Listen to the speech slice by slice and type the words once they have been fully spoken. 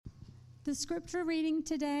The scripture reading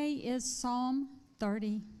today is Psalm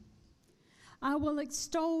 30. I will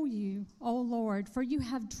extol you, O Lord, for you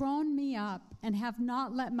have drawn me up and have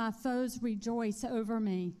not let my foes rejoice over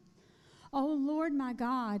me. O Lord my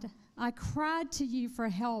God, I cried to you for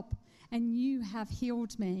help, and you have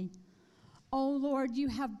healed me. O Lord, you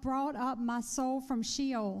have brought up my soul from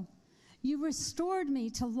Sheol. You restored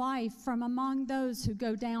me to life from among those who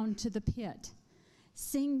go down to the pit.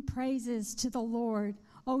 Sing praises to the Lord,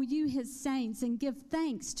 O you his saints, and give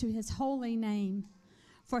thanks to his holy name.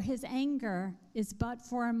 For his anger is but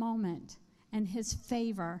for a moment, and his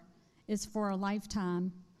favor is for a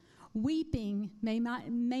lifetime. Weeping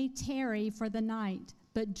may tarry for the night,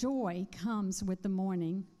 but joy comes with the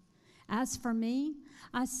morning. As for me,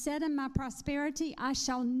 I said in my prosperity, I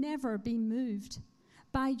shall never be moved.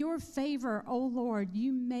 By your favor, O Lord,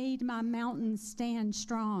 you made my mountains stand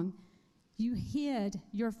strong. You hid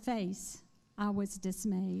your face. I was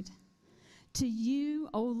dismayed. To you,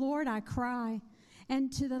 O Lord, I cry,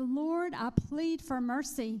 and to the Lord I plead for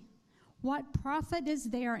mercy. What profit is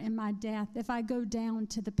there in my death if I go down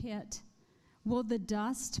to the pit? Will the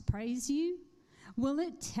dust praise you? Will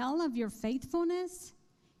it tell of your faithfulness?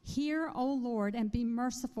 Hear, O Lord, and be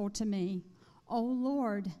merciful to me. O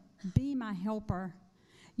Lord, be my helper.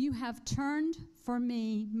 You have turned for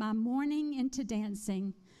me my mourning into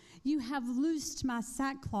dancing. You have loosed my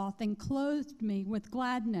sackcloth and clothed me with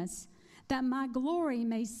gladness, that my glory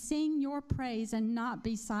may sing your praise and not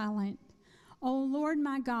be silent. O Lord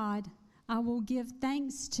my God, I will give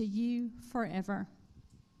thanks to you forever.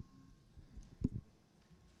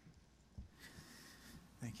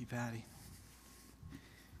 Thank you, Patty.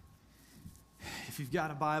 If you've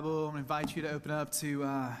got a Bible, I'm going to invite you to open up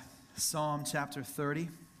to Psalm chapter 30.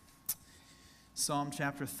 Psalm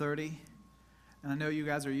chapter 30. And I know you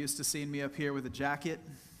guys are used to seeing me up here with a jacket,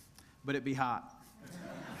 but it'd be hot.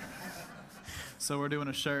 So we're doing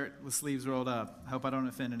a shirt with sleeves rolled up. I hope I don't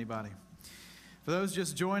offend anybody. For those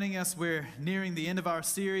just joining us, we're nearing the end of our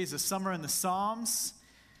series, A Summer in the Psalms.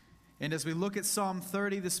 And as we look at Psalm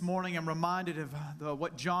 30 this morning, I'm reminded of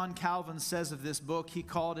what John Calvin says of this book. He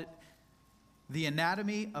called it the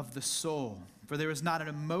anatomy of the soul. For there is not an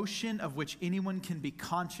emotion of which anyone can be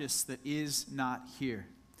conscious that is not here.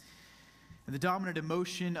 And the dominant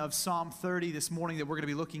emotion of Psalm 30 this morning that we're going to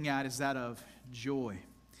be looking at is that of joy.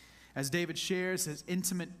 As David shares his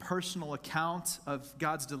intimate personal account of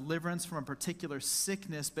God's deliverance from a particular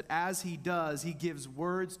sickness, but as he does, he gives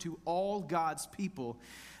words to all God's people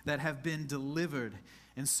that have been delivered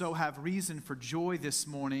and so have reason for joy this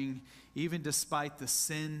morning, even despite the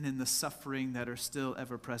sin and the suffering that are still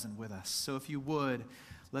ever present with us. So if you would,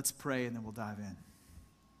 let's pray and then we'll dive in.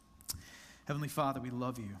 Heavenly Father, we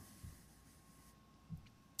love you.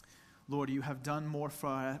 Lord, you have done more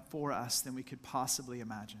for us than we could possibly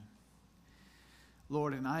imagine.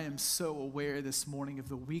 Lord, and I am so aware this morning of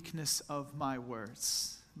the weakness of my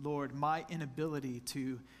words. Lord, my inability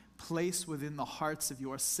to place within the hearts of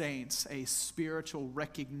your saints a spiritual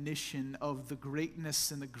recognition of the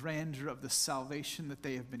greatness and the grandeur of the salvation that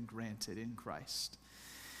they have been granted in Christ.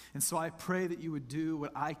 And so I pray that you would do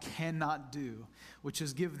what I cannot do, which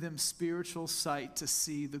is give them spiritual sight to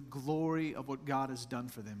see the glory of what God has done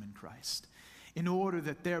for them in Christ, in order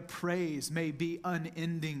that their praise may be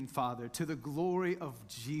unending, Father, to the glory of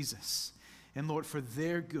Jesus, and Lord, for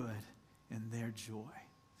their good and their joy.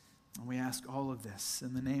 And we ask all of this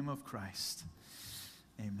in the name of Christ.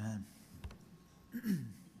 Amen.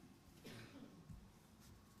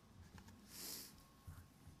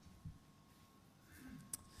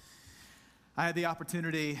 I had the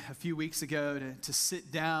opportunity a few weeks ago to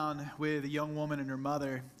sit down with a young woman and her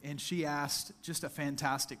mother, and she asked just a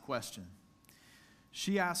fantastic question.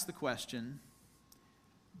 She asked the question,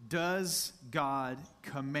 does God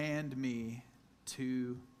command me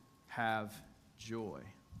to have joy?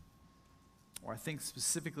 Or I think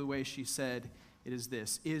specifically the way she said it is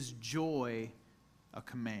this: is joy a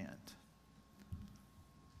command?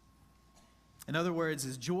 In other words,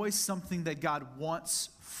 is joy something that God wants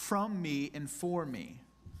from me and for me?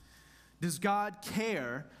 Does God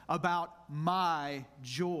care about my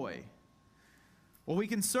joy? Well, we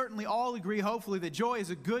can certainly all agree, hopefully, that joy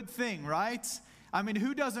is a good thing, right? I mean,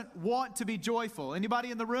 who doesn't want to be joyful?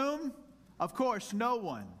 Anybody in the room? Of course, no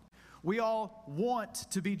one. We all want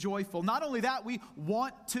to be joyful. Not only that, we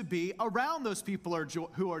want to be around those people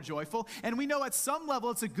who are joyful. And we know at some level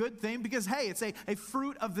it's a good thing because, hey, it's a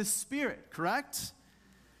fruit of the Spirit, correct?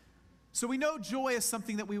 So we know joy is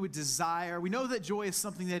something that we would desire. We know that joy is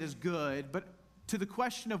something that is good. But to the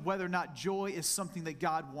question of whether or not joy is something that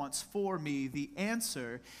God wants for me, the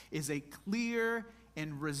answer is a clear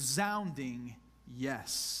and resounding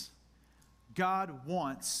yes. God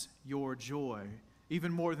wants your joy.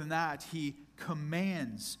 Even more than that, he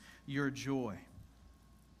commands your joy.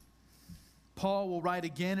 Paul will write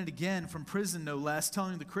again and again from prison, no less,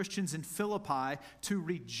 telling the Christians in Philippi to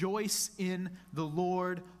rejoice in the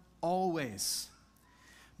Lord always.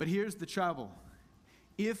 But here's the trouble.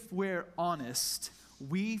 If we're honest,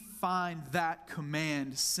 we find that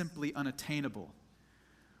command simply unattainable.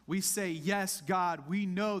 We say, yes, God, we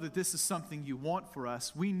know that this is something you want for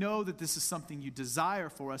us. We know that this is something you desire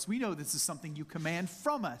for us. We know this is something you command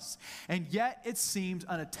from us. And yet it seems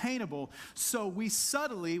unattainable. So we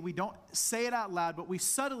don't say it out loud, but we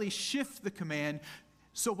subtly shift the command.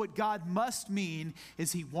 So what God must mean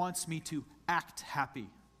is he wants me to act happy.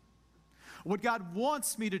 What God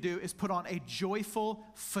wants me to do is put on a joyful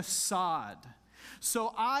facade.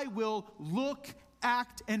 So I will look,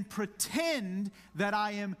 act, and pretend that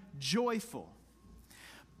I am joyful.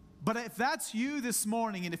 But if that's you this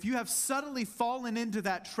morning, and if you have subtly fallen into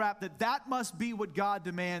that trap, that must be what God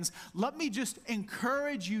demands, let me just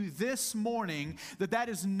encourage you this morning that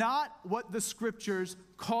is not what the Scriptures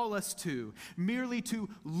call us to, merely to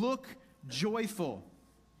look joyful.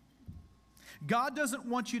 God doesn't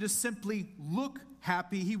want you to simply look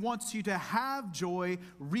happy. He wants you to have joy,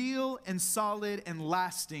 real and solid and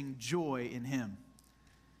lasting joy in him.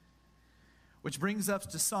 Which brings us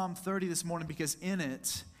to Psalm 30 this morning, because in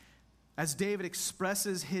it, as David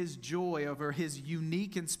expresses his joy over his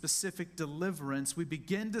unique and specific deliverance, we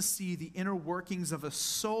begin to see the inner workings of a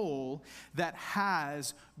soul that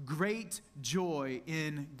has great joy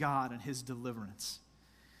in God and his deliverance.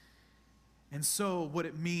 And so what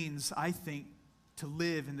it means, I think, to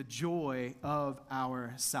live in the joy of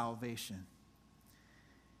our salvation.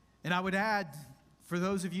 And I would add, for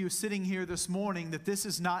those of you sitting here this morning, that this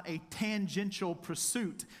is not a tangential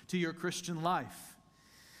pursuit to your Christian life.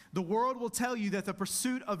 The world will tell you that the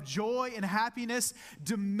pursuit of joy and happiness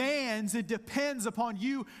depends upon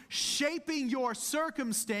you shaping your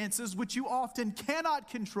circumstances, which you often cannot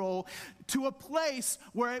control, to a place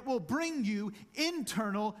where it will bring you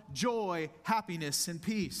internal joy, happiness, and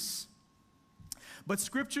peace. But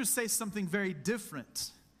scriptures say something very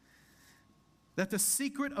different. That the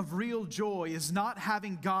secret of real joy is not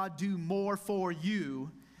having God do more for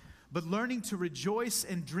you, but learning to rejoice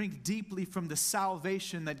and drink deeply from the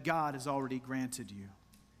salvation that God has already granted you.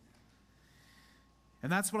 And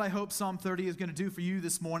that's what I hope Psalm 30 is going to do for you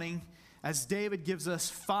this morning, as David gives us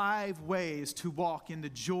 5 ways to walk in the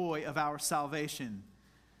joy of our salvation.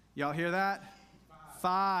 Y'all hear that?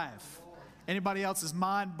 5. Anybody else's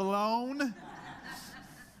mind blown?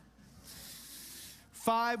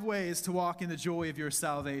 5 ways to walk in the joy of your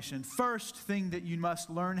salvation. First thing that you must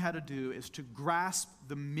learn how to do is to grasp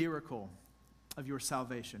the miracle of your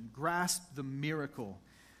salvation. Grasp the miracle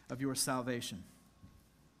of your salvation.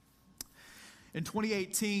 In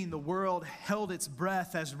 2018, the world held its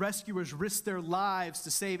breath as rescuers risked their lives to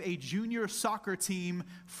save a junior soccer team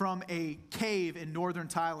from a cave in northern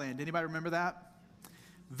Thailand. Anybody remember that?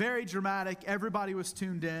 Very dramatic. Everybody was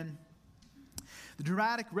tuned in. The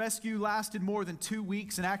dramatic rescue lasted more than 2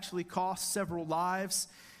 weeks and actually cost several lives,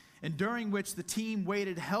 and during which the team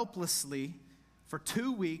waited helplessly for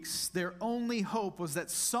 2 weeks. Their only hope was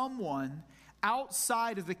that someone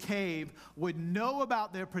outside of the cave would know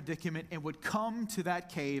about their predicament and would come to that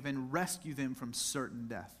cave and rescue them from certain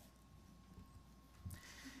death.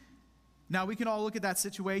 Now, we can all look at that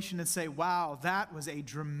situation and say, wow, that was a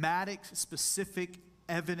dramatic, specific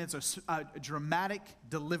evidence, or a dramatic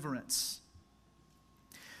deliverance.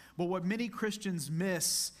 But what many Christians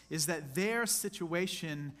miss is that their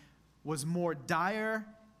situation was more dire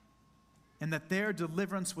and that their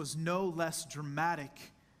deliverance was no less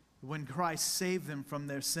dramatic when Christ saved them from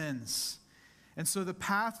their sins. And so the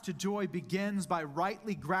path to joy begins by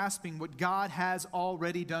rightly grasping what God has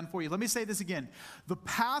already done for you. Let me say this again. The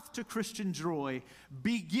path to Christian joy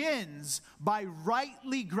begins by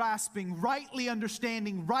rightly grasping, rightly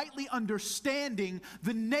understanding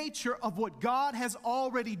the nature of what God has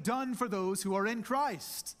already done for those who are in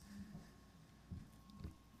Christ.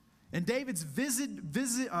 And David's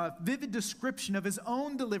vivid description of his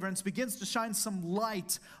own deliverance begins to shine some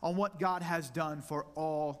light on what God has done for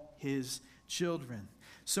all his children.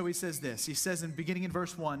 So he says this. He says, beginning in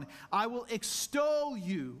verse 1, I will extol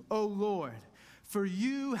you, O Lord, for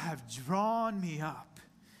you have drawn me up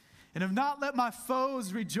and have not let my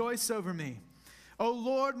foes rejoice over me. O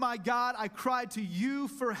Lord, my God, I cried to you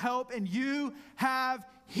for help, and you have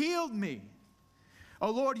healed me.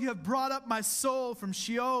 O Lord, you have brought up my soul from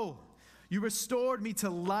Sheol. You restored me to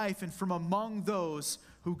life and from among those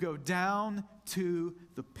who go down to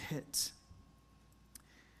the pit.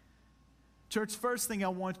 Church, first thing I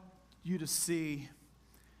want you to see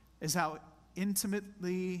is how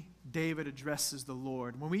intimately David addresses the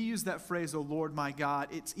Lord. When we use that phrase, "O Lord my God,"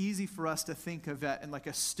 it's easy for us to think of that in like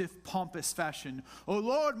a stiff, pompous fashion. "O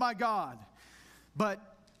Lord my God."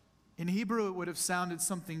 But in Hebrew, it would have sounded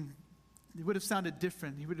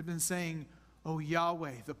different. He would have been saying, "O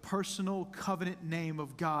Yahweh," the personal covenant name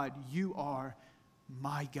of God, "you are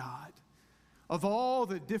my God." Of all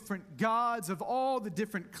the different gods, of all the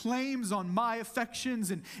different claims on my affections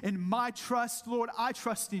and my trust, Lord, I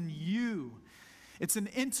trust in you. It's an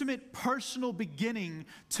intimate, personal beginning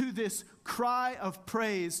to this cry of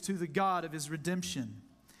praise to the God of his redemption.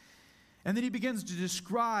 And then he begins to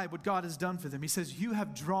describe what God has done for them. He says, "You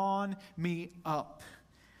have drawn me up."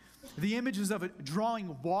 The image is of it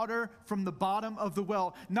drawing water from the bottom of the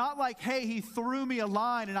well. Not like, "Hey, he threw me a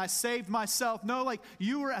line and I saved myself." No, like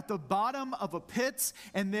you were at the bottom of a pit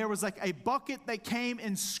and there was like a bucket that came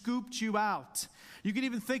and scooped you out. You can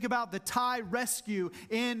even think about the Thai rescue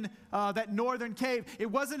in that northern cave.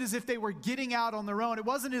 It wasn't as if they were getting out on their own. It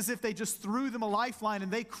wasn't as if they just threw them a lifeline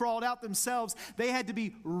and they crawled out themselves. They had to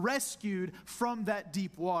be rescued from that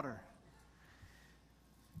deep water.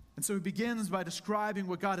 And so he begins by describing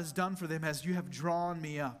what God has done for them as, "You have drawn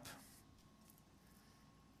me up."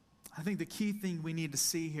 I think the key thing we need to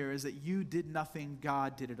see here is that you did nothing,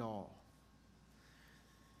 God did it all.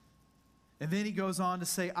 And then he goes on to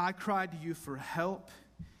say, "I cried to you for help,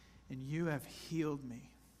 and you have healed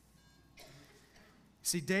me."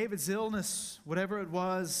 See, David's illness, whatever it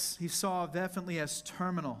was, he saw definitely as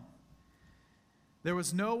terminal. There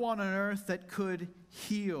was no one on earth that could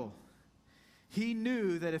heal. He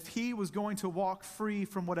knew that if he was going to walk free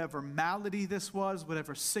from whatever malady this was,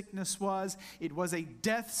 whatever sickness was, it was a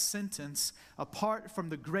death sentence apart from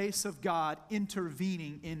the grace of God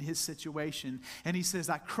intervening in his situation. And he says,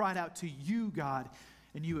 "I cried out to you, God,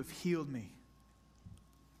 and you have healed me."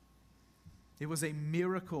 It was a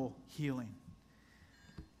miracle healing.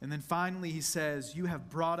 And then finally he says, "You have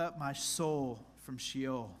brought up my soul from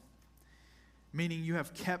Sheol," meaning you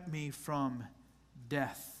have kept me from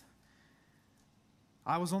death.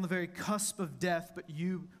 I was on the very cusp of death, but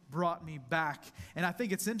you brought me back. And I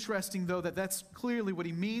think it's interesting, though, that that's clearly what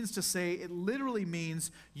he means to say. It literally means,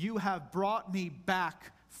 "You have brought me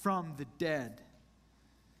back from the dead."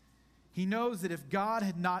 He knows that if God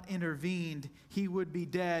had not intervened, he would be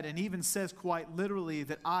dead, and even says quite literally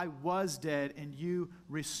that I was dead and you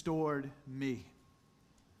restored me.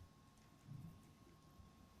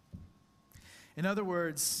 In other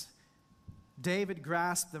words, David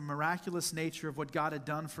grasped the miraculous nature of what God had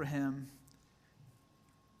done for him.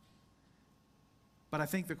 But I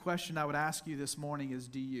think the question I would ask you this morning is,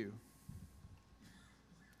 do you?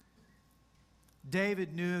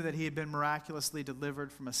 David knew that he had been miraculously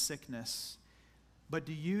delivered from a sickness. But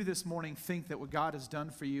do you this morning think that what God has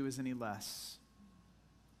done for you is any less?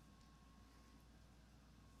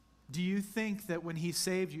 Do you think that when he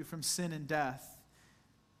saved you from sin and death,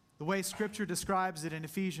 the way Scripture describes it in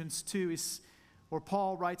Ephesians 2, or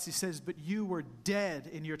Paul writes, he says, "But you were dead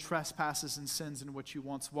in your trespasses and sins in which you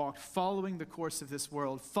once walked, following the course of this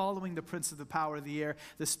world, following the prince of the power of the air,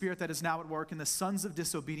 the spirit that is now at work in the sons of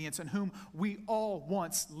disobedience, in whom we all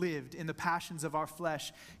once lived in the passions of our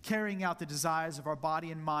flesh, carrying out the desires of our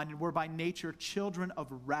body and mind, and were by nature children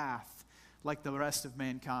of wrath, like the rest of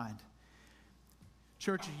mankind."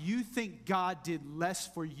 Church, you think God did less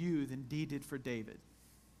for you than he did for David.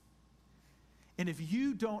 And if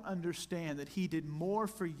you don't understand that he did more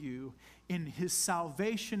for you in his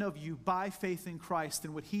salvation of you by faith in Christ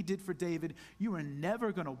than what he did for David, you are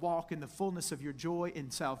never going to walk in the fullness of your joy in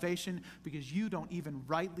salvation, because you don't even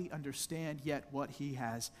rightly understand yet what he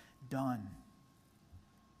has done.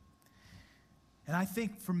 And I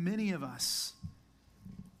think for many of us,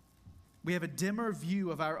 we have a dimmer view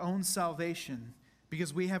of our own salvation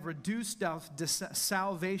because we have reduced our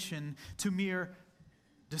salvation to mere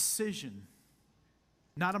decision,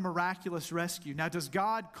 not a miraculous rescue. Now, does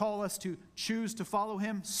God call us to choose to follow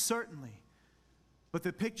him? Certainly. But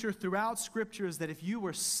the picture throughout Scripture is that if you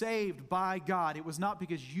were saved by God, it was not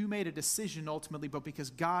because you made a decision ultimately, but because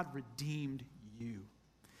God redeemed you.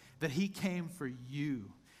 That he came for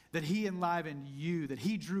you. That he enlivened you. That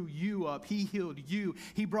he drew you up. He healed you.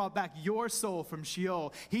 He brought back your soul from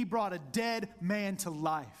Sheol. He brought a dead man to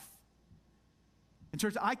life. And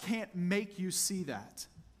church, I can't make you see that.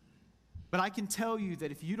 But I can tell you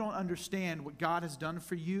that if you don't understand what God has done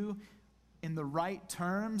for you in the right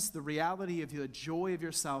terms, the reality of the joy of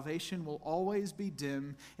your salvation will always be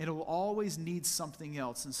dim, and it will always need something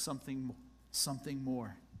else and something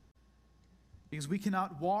more. Because we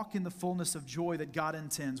cannot walk in the fullness of joy that God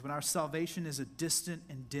intends when our salvation is a distant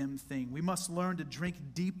and dim thing. We must learn to drink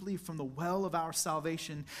deeply from the well of our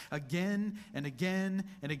salvation again and again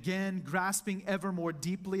and again, grasping ever more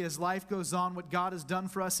deeply as life goes on what God has done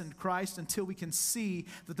for us in Christ, until we can see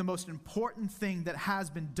that the most important thing that has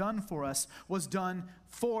been done for us was done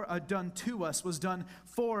to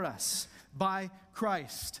us by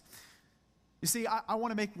Christ. You see, I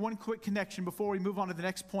want to make one quick connection before we move on to the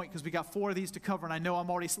next point, because we got 4 of these to cover, and I know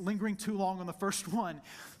I'm already lingering too long on the first one.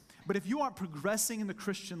 But if you aren't progressing in the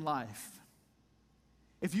Christian life,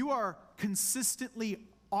 if you are consistently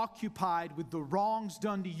occupied with the wrongs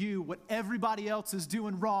done to you, what everybody else is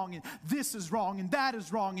doing wrong, and this is wrong, and that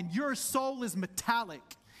is wrong, and your soul is metallic,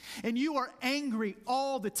 and you are angry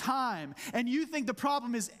all the time, and you think the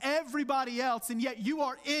problem is everybody else, and yet you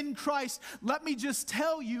are in Christ, let me just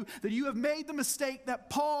tell you that you have made the mistake that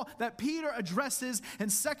Peter addresses in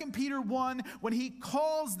 2 Peter 1 when he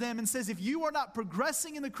calls them and says, if you are not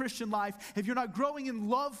progressing in the Christian life, if you're not growing in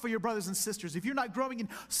love for your brothers and sisters, if you're not growing in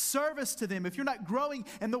service to them, if you're not growing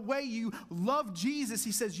in the way you love Jesus,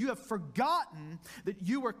 he says you have forgotten that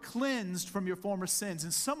you were cleansed from your former sins.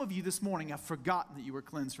 And some of you this morning have forgotten that you were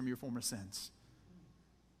cleansed from your former sins.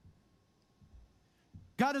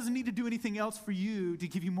 God doesn't need to do anything else for you to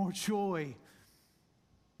give you more joy.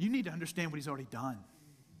 You need to understand what he's already done.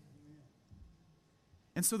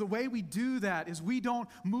 And so the way we do that is we don't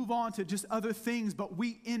move on to just other things, but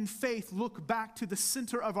we, in faith, look back to the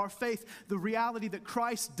center of our faith, the reality that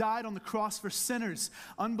Christ died on the cross for sinners,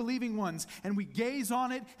 unbelieving ones, and we gaze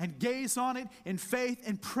on it in faith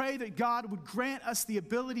and pray that God would grant us the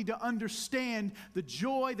ability to understand the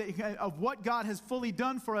joy of what God has fully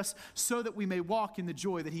done for us, so that we may walk in the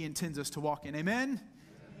joy that he intends us to walk in. Amen?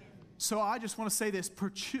 So I just want to say this,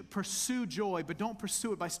 pursue joy, but don't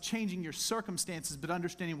pursue it by changing your circumstances, but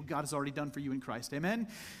understanding what God has already done for you in Christ. Amen?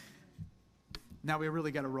 Now we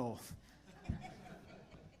really got to roll.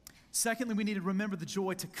 Secondly, we need to remember the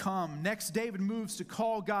joy to come. Next, David moves to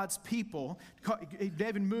call God's people.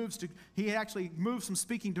 He actually moves from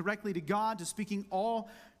speaking directly to God to speaking all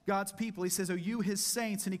God's people. He says, "O you, his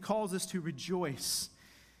saints," and he calls us to rejoice.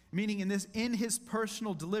 Meaning in his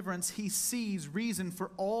personal deliverance, he sees reason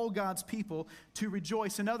for all God's people to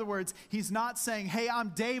rejoice. In other words, he's not saying, hey, I'm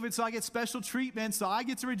David, so I get special treatment, so I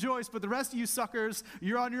get to rejoice, but the rest of you suckers,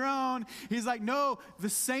 you're on your own. He's like, no, the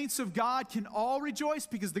saints of God can all rejoice,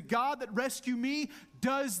 because the God that rescued me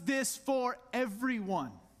does this for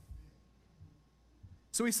everyone.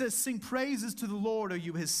 So he says, sing praises to the Lord, O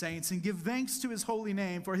you his saints, and give thanks to his holy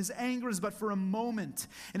name, for his anger is but for a moment,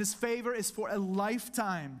 and his favor is for a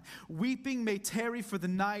lifetime. Weeping may tarry for the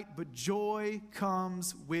night, but joy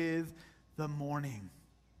comes with the morning.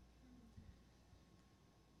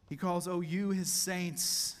 He calls, O you his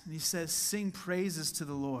saints, and he says, sing praises to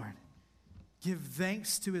the Lord. Give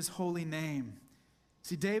thanks to his holy name.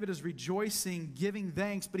 See, David is rejoicing, giving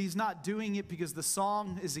thanks, but he's not doing it because the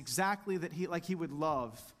song is exactly like he would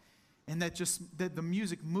love, and that the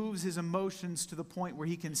music moves his emotions to the point where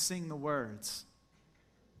he can sing the words.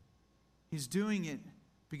 He's doing it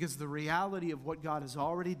because the reality of what God has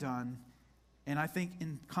already done, and I think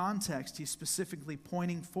in context, he's specifically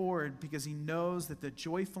pointing forward because he knows that the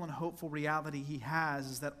joyful and hopeful reality he has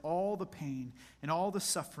is that all the pain and all the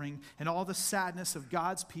suffering and all the sadness of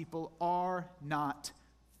God's people are not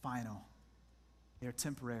final. They are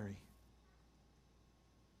temporary.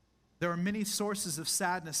 There are many sources of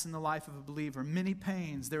sadness in the life of a believer, many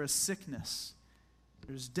pains. There is sickness,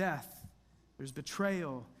 there's death, there's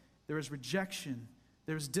betrayal, there is rejection,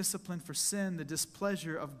 there is discipline for sin, the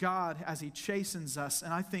displeasure of God as he chastens us.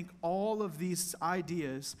 And I think all of these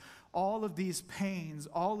ideas, all of these pains,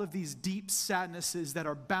 all of these deep sadnesses that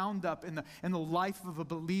are bound up in the life of a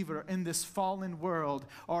believer in this fallen world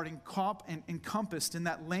are encompassed in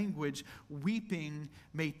that language, weeping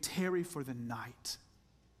may tarry for the night.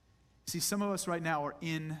 See, some of us right now are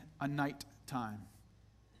in a night time.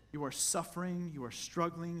 You are suffering, you are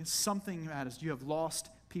struggling, something matters. You have lost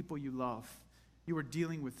people you love. You are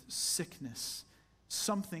dealing with sickness.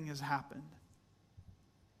 Something has happened.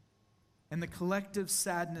 And the collective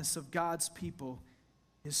sadness of God's people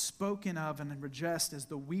is spoken of and addressed as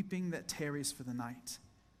the weeping that tarries for the night.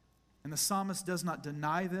 And the psalmist does not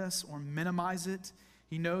deny this or minimize it.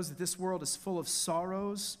 He knows that this world is full of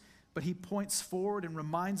sorrows, but he points forward and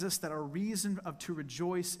reminds us that our reason to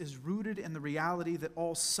rejoice is rooted in the reality that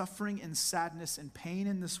all suffering and sadness and pain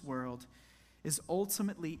in this world is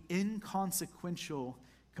ultimately inconsequential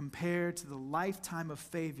compared to the lifetime of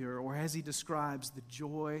favor, or as he describes, the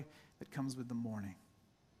joy that comes with the morning.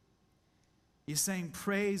 He's saying,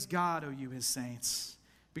 praise God, O you his saints.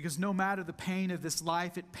 Because no matter the pain of this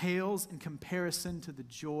life, it pales in comparison to the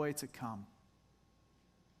joy to come.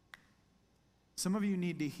 Some of you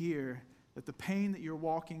need to hear that the pain that you're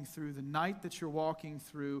walking through, the night that you're walking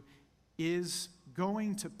through, is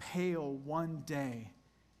going to pale one day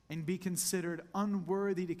and be considered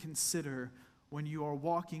unworthy to consider when you are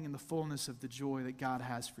walking in the fullness of the joy that God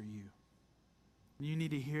has for you. And you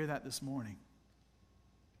need to hear that this morning.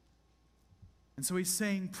 And so he's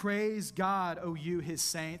saying, praise God, O you, his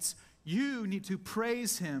saints. You need to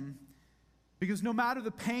praise him because no matter the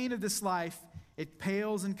pain of this life, it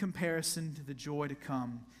pales in comparison to the joy to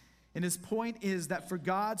come. And his point is that for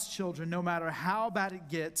God's children, no matter how bad it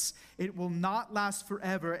gets, it will not last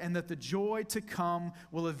forever, and that the joy to come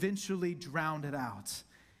will eventually drown it out.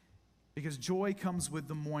 Because joy comes with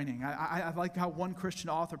the morning. I like how one Christian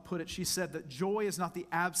author put it. She said that joy is not the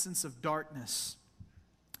absence of darkness.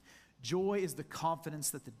 Joy is the confidence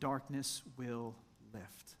that the darkness will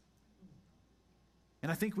lift.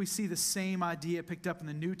 And I think we see the same idea picked up in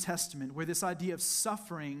the New Testament, where this idea of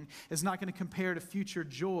suffering is not going to compare to future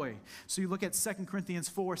joy. So you look at 2 Corinthians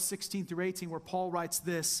 4, 16 through 18, where Paul writes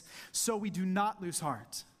this, "So we do not lose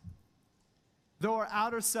heart. Though our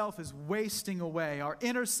outer self is wasting away, our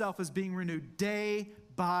inner self is being renewed day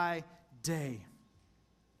by day.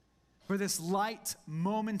 For this light,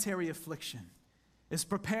 momentary affliction is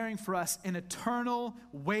preparing for us an eternal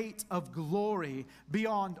weight of glory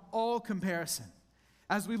beyond all comparison.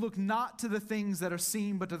 As we look not to the things that are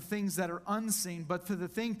seen, but to the things that are unseen. But for the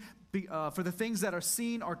things that are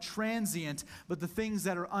seen are transient, but the things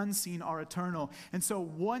that are unseen are eternal." And so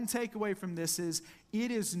one takeaway from this is,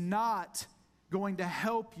 it is not going to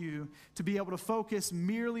help you to be able to focus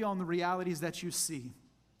merely on the realities that you see.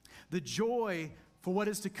 The joy for what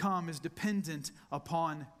is to come is dependent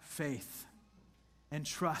upon faith and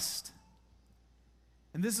trust.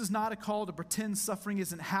 And this is not a call to pretend suffering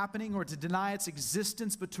isn't happening or to deny its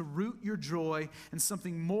existence, but to root your joy in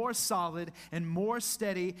something more solid and more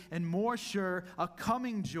steady and more sure, a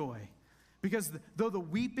coming joy. Because though the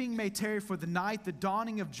weeping may tarry for the night, the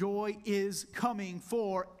dawning of joy is coming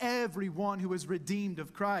for everyone who is redeemed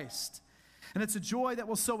of Christ. And it's a joy that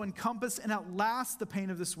will so encompass and outlast the pain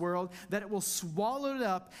of this world that it will swallow it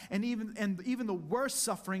up and even the worst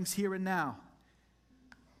sufferings here and now.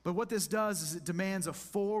 But what this does is it demands a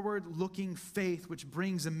forward-looking faith which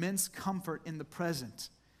brings immense comfort in the present.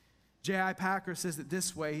 J.I. Packer says it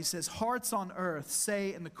this way. He says, "Hearts on earth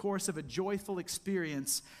say in the course of a joyful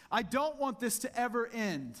experience, 'I don't want this to ever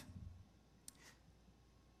end.'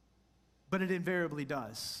 But it invariably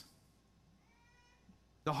does.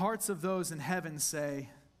 The hearts of those in heaven say,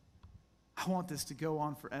 'I want this to go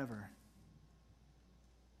on forever.'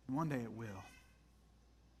 And one day it will."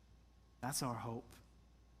 That's our hope.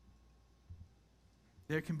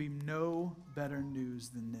 There can be no better news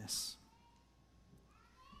than this.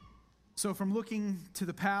 So from looking to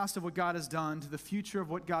the past of what God has done to the future of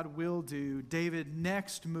what God will do, David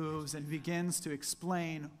next moves and begins to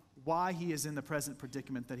explain why he is in the present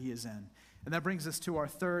predicament that he is in. And that brings us to our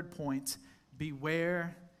third point: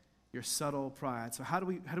 beware your subtle pride. So how do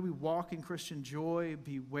we walk in Christian joy?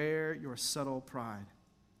 Beware your subtle pride.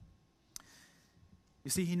 You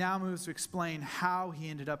see, he now moves to explain how he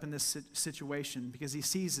ended up in this situation, because he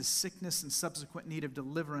sees his sickness and subsequent need of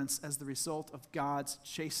deliverance as the result of God's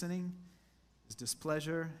chastening, his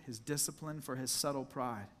displeasure, his discipline for his subtle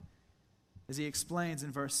pride. As he explains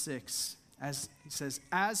in verse 6, as he says,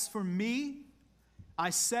 "As for me, I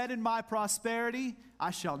said in my prosperity, I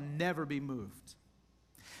shall never be moved."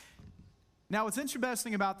 Now, what's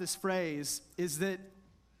interesting about this phrase is that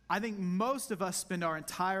I think most of us spend our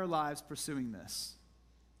entire lives pursuing this.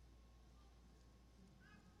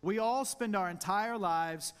 We all spend our entire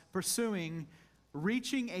lives pursuing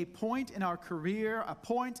reaching a point in our career, a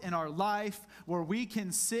point in our life where we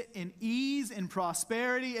can sit in ease and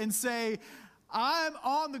prosperity and say, "I'm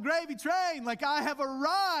on the gravy train, like I have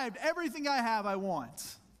arrived. Everything I have, I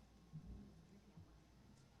want."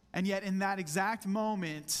 And yet in that exact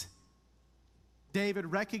moment, David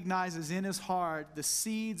recognizes in his heart the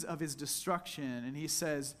seeds of his destruction, and he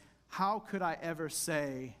says, "How could I ever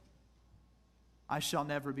say, I shall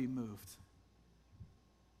never be moved?"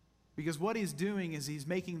 Because what he's doing is he's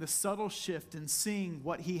making the subtle shift in seeing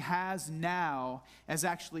what he has now as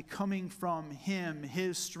actually coming from him,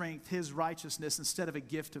 his strength, his righteousness, instead of a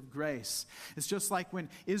gift of grace. It's just like when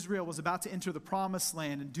Israel was about to enter the promised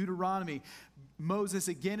land in Deuteronomy. Moses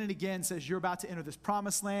again and again says, you're about to enter this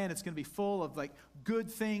promised land. It's going to be full of like good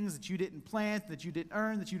things that you didn't plant, that you didn't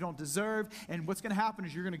earn, that you don't deserve. And what's going to happen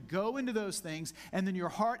is you're going to go into those things, and then your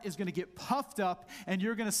heart is going to get puffed up, and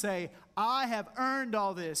you're going to say, I have earned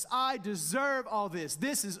all this. I deserve all this.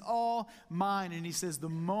 This is all mine. And he says, the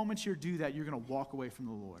moment you do that, you're going to walk away from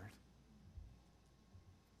the Lord.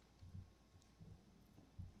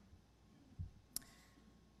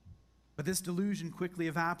 But this delusion quickly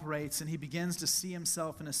evaporates, and he begins to see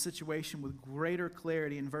himself in a situation with greater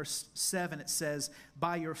clarity. In verse 7, it says,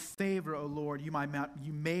 by your favor, O Lord, you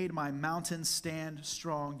made my mountain stand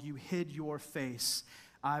strong. You hid your face.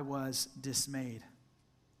 I was dismayed.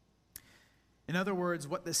 In other words,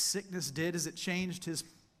 what this sickness did is it changed his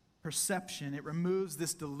perception. It removes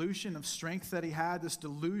this delusion of strength that he had, this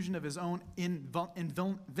delusion of his own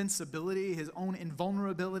invincibility, his own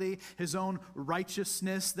invulnerability, his own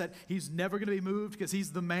righteousness, that he's never going to be moved because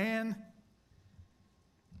he's the man.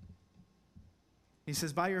 He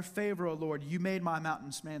says, by your favor, O Lord, you made my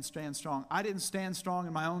mountain stand strong. I didn't stand strong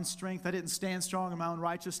in my own strength. I didn't stand strong in my own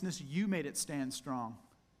righteousness. You made it stand strong.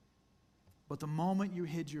 But the moment you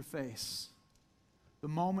hid your face, the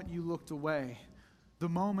moment you looked away, the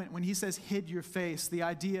moment when he says hid your face, the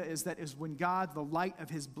idea is that is when God, the light of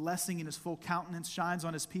his blessing and his full countenance shines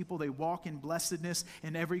on his people, they walk in blessedness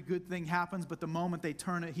and every good thing happens. But the moment he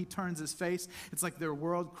turns his face, it's like their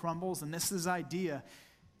world crumbles. And this is his idea.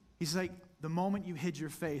 He's like, the moment you hid your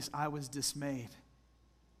face, I was dismayed.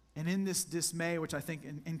 And in this dismay, which I think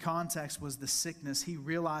in context was the sickness, he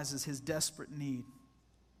realizes his desperate need.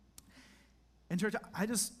 And church,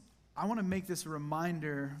 I want to make this a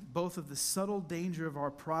reminder both of the subtle danger of our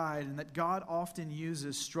pride and that God often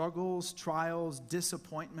uses struggles, trials,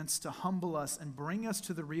 disappointments to humble us and bring us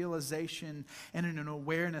to the realization and an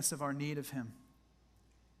awareness of our need of him.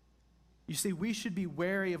 You see, we should be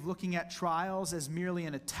wary of looking at trials as merely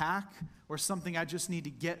an attack or something I just need to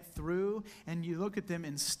get through, and you look at them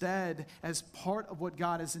instead as part of what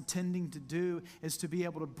God is intending to do is to be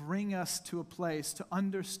able to bring us to a place to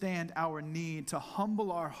understand our need, to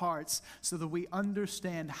humble our hearts so that we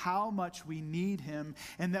understand how much we need him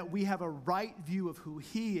and that we have a right view of who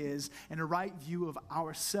he is and a right view of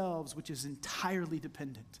ourselves, which is entirely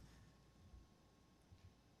dependent.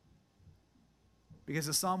 Because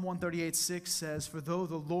as Psalm 138:6 says, for though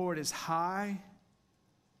the Lord is high,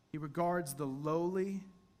 he regards the lowly,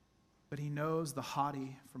 but he knows the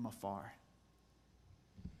haughty from afar.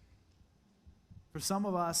 For some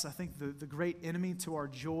of us, I think the great enemy to our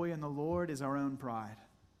joy in the Lord is our own pride.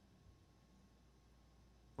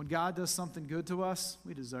 When God does something good to us,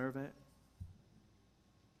 we deserve it.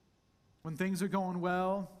 When things are going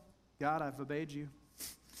well, God, I've obeyed you.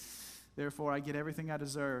 Therefore, I get everything I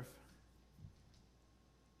deserve.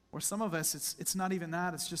 Or some of us, it's not even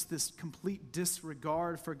that. It's just this complete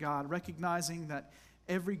disregard for God, recognizing that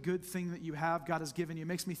every good thing that you have, God has given you. It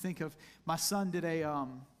makes me think of my son did a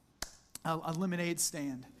lemonade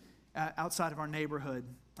stand outside of our neighborhood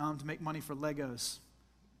to make money for Legos.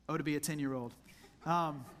 Oh, to be a 10-year-old.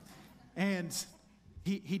 And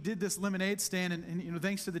he did this lemonade stand, and you know,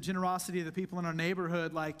 thanks to the generosity of the people in our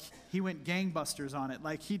neighborhood, like he went gangbusters on it.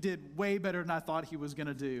 Like he did way better than I thought he was going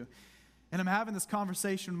to do. And I'm having this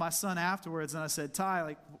conversation with my son afterwards, and I said, Ty,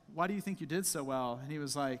 like, why do you think you did so well? And he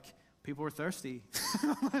was like, people were thirsty.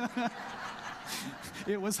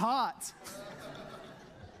 It was hot.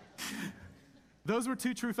 Those were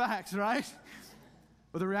two true facts, right?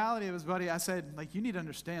 But the reality was, buddy, I said, like, you need to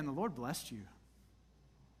understand, the Lord blessed you.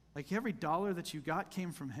 Like, every dollar that you got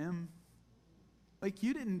came from him. Like,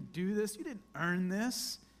 you didn't do this. You didn't earn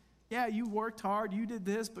this. Yeah, you worked hard. You did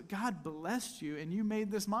this, but God blessed you, and you made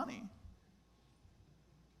this money.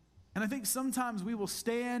 And I think sometimes we will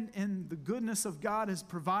stand in the goodness of God has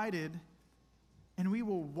provided, and we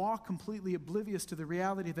will walk completely oblivious to the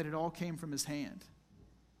reality that it all came from his hand.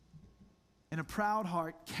 And a proud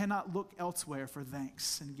heart cannot look elsewhere for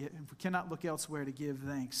thanks, and cannot look elsewhere to give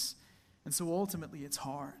thanks. And so ultimately it's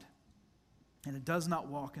hard, and it does not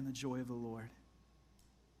walk in the joy of the Lord.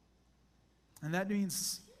 And that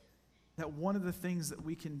means that one of the things that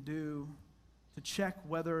we can do to check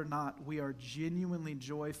whether or not we are genuinely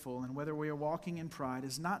joyful and whether we are walking in pride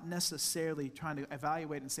is not necessarily trying to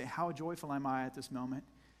evaluate and say, how joyful am I at this moment?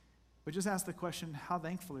 But just ask the question, how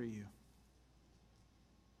thankful are you?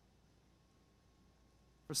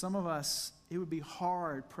 For some of us, it would be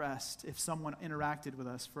hard pressed if someone interacted with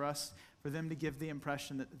us, for them to give the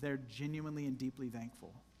impression that they're genuinely and deeply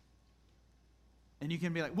thankful. And you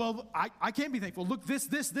can be like, well, I can't be thankful. Look, this.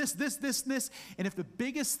 And if the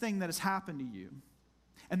biggest thing that has happened to you,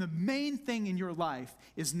 and the main thing in your life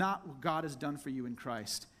is not what God has done for you in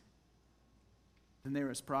Christ, then there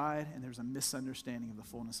is pride and there's a misunderstanding of the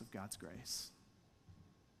fullness of God's grace.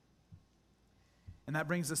 And that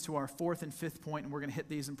brings us to our fourth and fifth point, and we're going to hit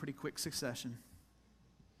these in pretty quick succession.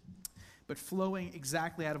 But flowing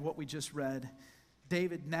exactly out of what we just read,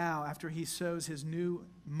 David now, after he shows his new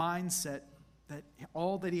mindset that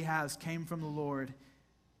all that he has came from the Lord,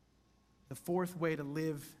 the fourth way to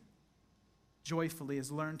live joyfully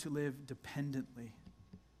is learn to live dependently.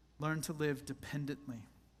 Learn to live dependently.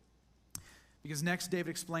 Because next,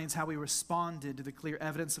 David explains how he responded to the clear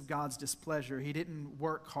evidence of God's displeasure. He didn't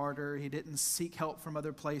work harder. He didn't seek help from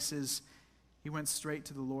other places. He went straight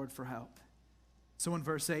to the Lord for help. So in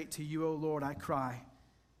verse 8, to you, O Lord, I cry.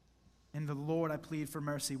 In the Lord I plead for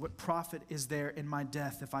mercy. What profit is there in my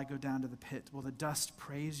death if I go down to the pit? Will the dust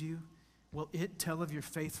praise you? Will it tell of your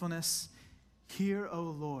faithfulness? Hear, O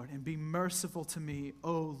Lord, and be merciful to me.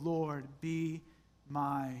 O Lord, be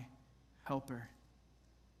my helper.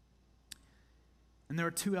 And there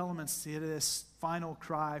are two elements to this final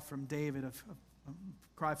cry from David, of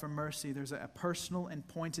cry for mercy. There's a personal and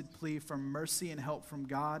pointed plea for mercy and help from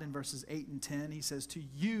God in verses 8 and 10. He says, to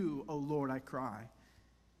you, O Lord, I cry.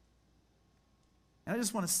 And I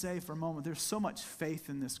just want to say for a moment, there's so much faith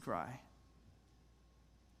in this cry.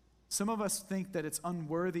 Some of us think that it's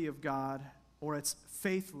unworthy of God or it's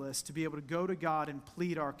faithless to be able to go to God and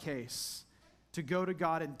plead our case, to go to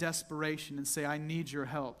God in desperation and say, I need your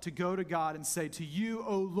help, to go to God and say, to you,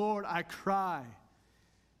 O Lord, I cry.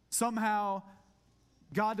 Somehow,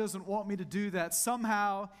 God doesn't want me to do that.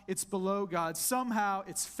 Somehow, it's below God. Somehow,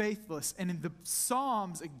 it's faithless. And in the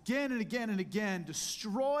Psalms, again and again and again,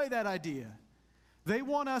 destroy that idea. They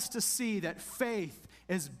want us to see that faith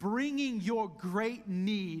is bringing your great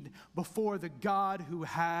need before the God who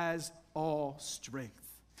has all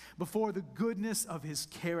strength, before the goodness of his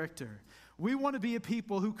character. We want to be a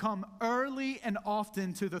people who come early and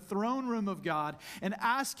often to the throne room of God and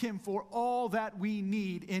ask him for all that we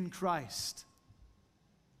need in Christ.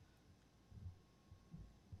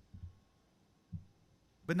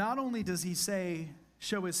 But not only does he say,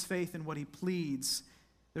 show his faith in what he pleads,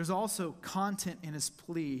 there's also content in his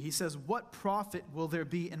plea. He says, what profit will there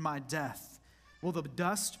be in my death? Will the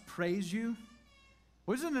dust praise you?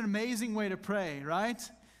 Which is an amazing way to pray, right?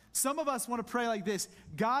 Some of us want to pray like this: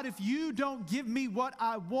 God, if you don't give me what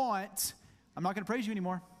I want, I'm not going to praise you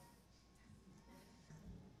anymore.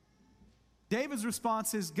 David's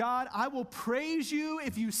response is, God, I will praise you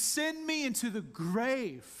if you send me into the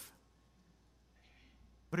grave.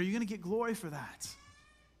 But are you going to get glory for that?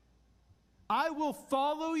 I will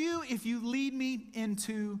follow you if you lead me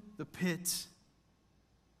into the pit.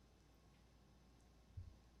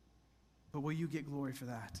 But will you get glory for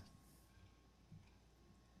that?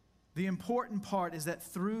 The important part is that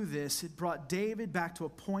through this, it brought David back to a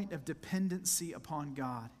point of dependency upon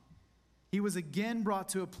God. He was again brought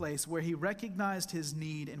to a place where he recognized his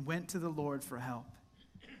need and went to the Lord for help.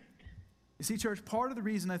 You see, church, part of the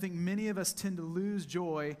reason I think many of us tend to lose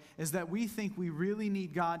joy is that we think we really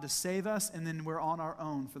need God to save us, and then we're on our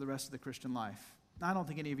own for the rest of the Christian life. Now, I don't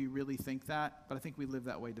think any of you really think that, but I think we live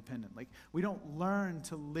that way dependently. We don't learn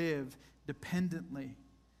to live dependently.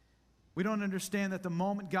 We don't understand that the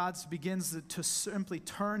moment God begins to simply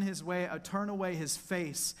turn away his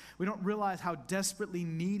face, we don't realize how desperately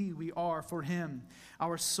needy we are for him.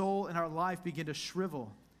 Our soul and our life begin to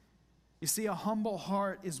shrivel. You see, a humble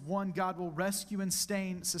heart is one God will rescue and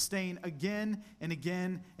sustain again and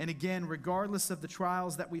again and again, regardless of the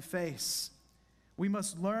trials that we face. We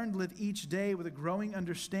must learn to live each day with a growing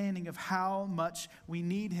understanding of how much we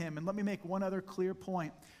need him. And let me make one other clear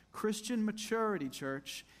point. Christian maturity,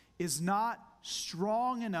 church, is not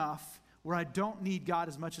strong enough where I don't need God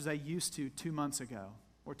as much as I used to 2 months ago,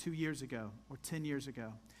 or 2 years ago, or 10 years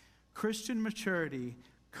ago. Christian maturity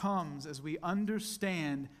comes as we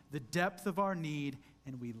understand the depth of our need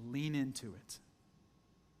and we lean into it.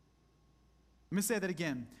 Let me say that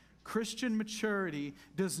again. Christian maturity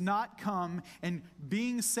does not come in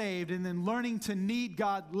being saved and then learning to need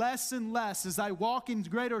God less and less as I walk in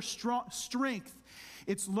greater strength.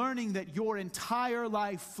 It's learning that your entire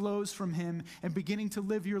life flows from him and beginning to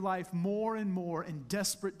live your life more and more in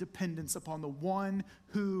desperate dependence upon the one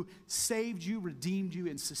who saved you, redeemed you,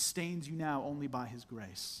 and sustains you now only by his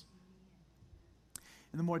grace.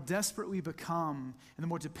 And the more desperate we become and the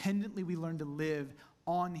more dependently we learn to live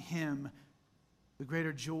on him, the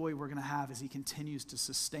greater joy we're going to have as he continues to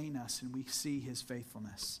sustain us and we see his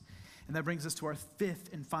faithfulness. And that brings us to our fifth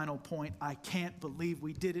and final point. I can't believe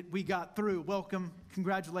we did it. We got through. Welcome.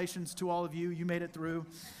 Congratulations to all of you. You made it through.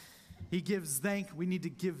 We need to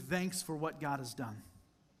give thanks for what God has done.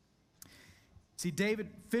 See, David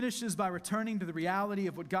finishes by returning to the reality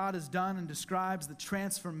of what God has done and describes the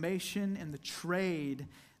transformation and the trade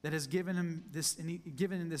that has given him this,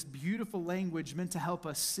 given in this beautiful language meant to help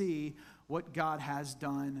us see what God has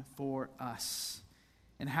done for us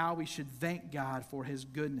and how we should thank God for his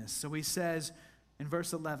goodness. So he says in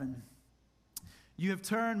verse 11, "You have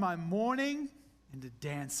turned my mourning into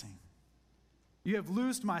dancing. You have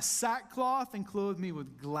loosed my sackcloth and clothed me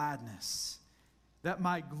with gladness, that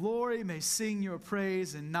my glory may sing your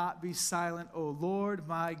praise and not be silent. O Lord,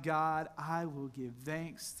 my God, I will give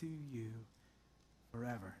thanks to you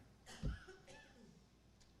forever."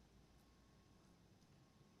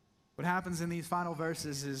 What happens in these final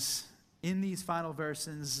verses is,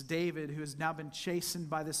 David, who has now been chastened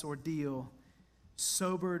by this ordeal,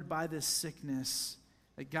 sobered by this sickness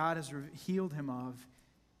that God has healed him of,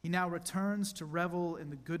 he now returns to revel in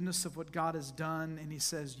the goodness of what God has done, and he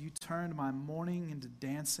says, "You turned my mourning into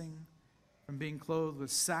dancing, from being clothed with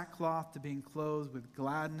sackcloth to being clothed with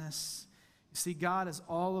gladness." You see, God is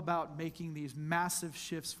all about making these massive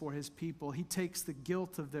shifts for his people. He takes the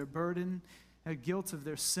guilt of their burden, the guilt of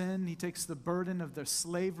their sin. He takes the burden of their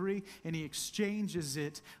slavery, and he exchanges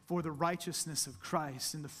it for the righteousness of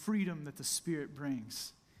Christ and the freedom that the Spirit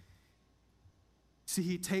brings. See,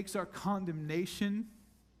 he takes our condemnation,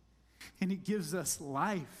 and he gives us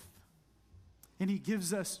life, and he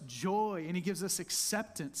gives us joy, and he gives us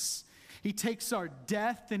acceptance. He takes our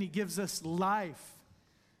death, and he gives us life.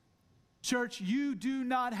 Church, you do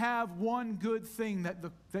not have one good thing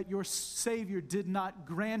that your Savior did not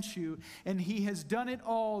grant you, and he has done it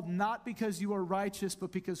all not because you are righteous,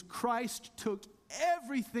 but because Christ took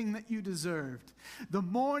everything that you deserved. The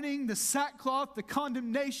mourning, the sackcloth, the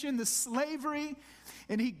condemnation, the slavery,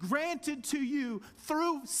 and he granted to you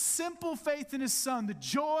through simple faith in his Son the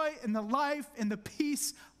joy and the life and the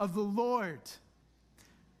peace of the Lord.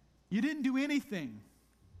 You didn't do anything.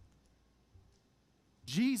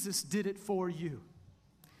 Jesus did it for you.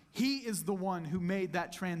 He is the one who made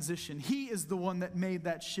that transition. He is the one that made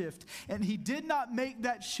that shift. And he did not make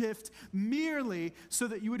that shift merely so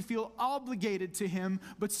that you would feel obligated to him,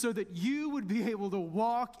 but so that you would be able to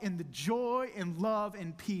walk in the joy and love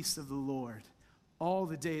and peace of the Lord all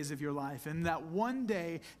the days of your life. And that one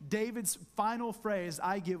day, David's final phrase,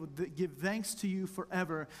 "I give thanks to you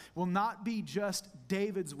forever," will not be just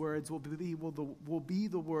David's words, will be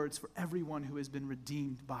the words for everyone who has been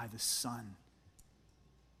redeemed by the Son.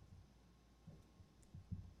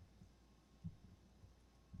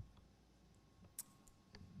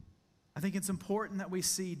 I think it's important that we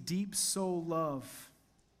see deep soul love,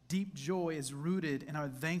 deep joy is rooted in our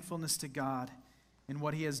thankfulness to God and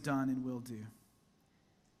what he has done and will do.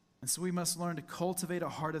 And so we must learn to cultivate a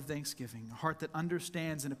heart of thanksgiving, a heart that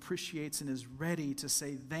understands and appreciates and is ready to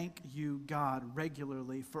say, "Thank you, God,"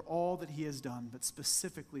 regularly for all that he has done, but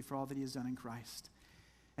specifically for all that he has done in Christ.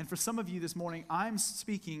 And for some of you this morning, I'm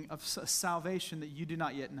speaking of a salvation that you do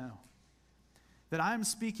not yet know. That I'm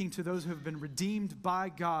speaking to those who have been redeemed by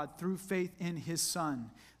God through faith in his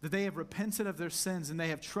Son, that they have repented of their sins and they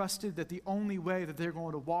have trusted that the only way that they're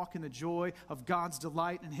going to walk in the joy of God's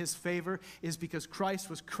delight and his favor is because Christ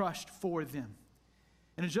was crushed for them.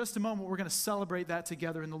 And in just a moment, we're going to celebrate that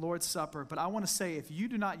together in the Lord's Supper. But I want to say, if you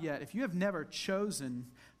do not yet, if you have never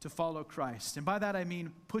chosen to follow Christ, and by that I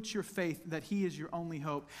mean put your faith that he is your only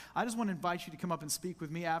hope, I just want to invite you to come up and speak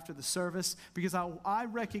with me after the service, because I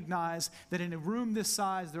recognize that in a room this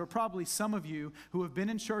size, there are probably some of you who have been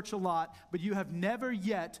in church a lot, but you have never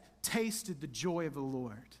yet tasted the joy of the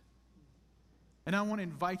Lord. And I want to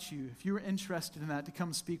invite you, if you're interested in that, to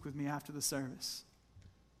come speak with me after the service.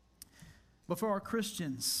 But for our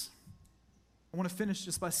Christians, I want to finish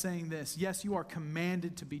just by saying this. Yes, you are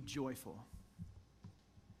commanded to be joyful.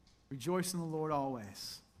 Rejoice in the Lord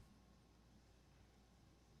always.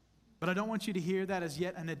 But I don't want you to hear that as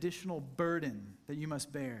yet an additional burden that you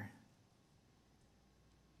must bear.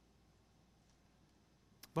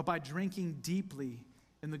 But by drinking deeply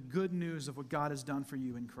in the good news of what God has done for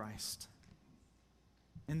you in Christ,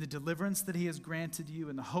 in the deliverance that he has granted you,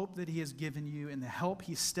 in the hope that he has given you, in the help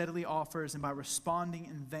he steadily offers, and by responding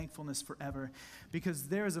in thankfulness forever. Because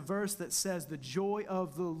there is a verse that says, "The joy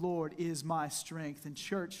of the Lord is my strength." And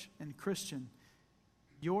church and Christian,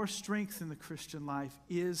 your strength in the Christian life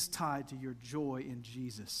is tied to your joy in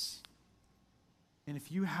Jesus. And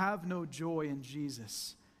if you have no joy in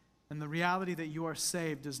Jesus, and the reality that you are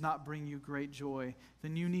saved does not bring you great joy,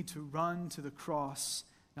 then you need to run to the cross,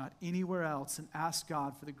 not anywhere else, and ask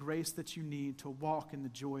God for the grace that you need to walk in the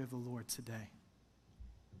joy of the Lord today.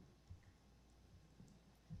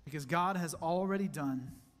 Because God has already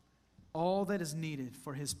done all that is needed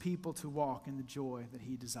for his people to walk in the joy that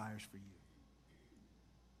he desires for you.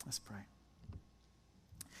 Let's pray.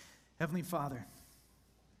 Heavenly Father,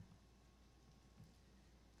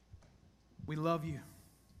 we love you.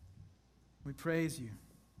 We praise you.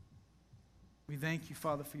 We thank you,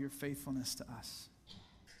 Father, for your faithfulness to us.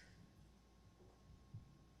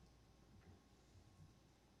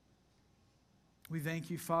 We thank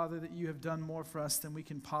you, Father, that you have done more for us than we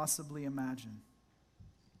can possibly imagine.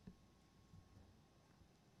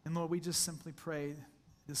 And Lord, we just simply pray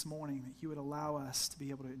this morning that you would allow us to be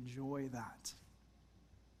able to enjoy that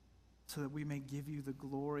so that we may give you the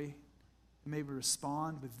glory and may we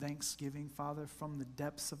respond with thanksgiving, Father, from the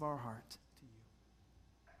depths of our heart to you.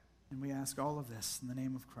 And we ask all of this in the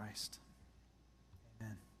name of Christ.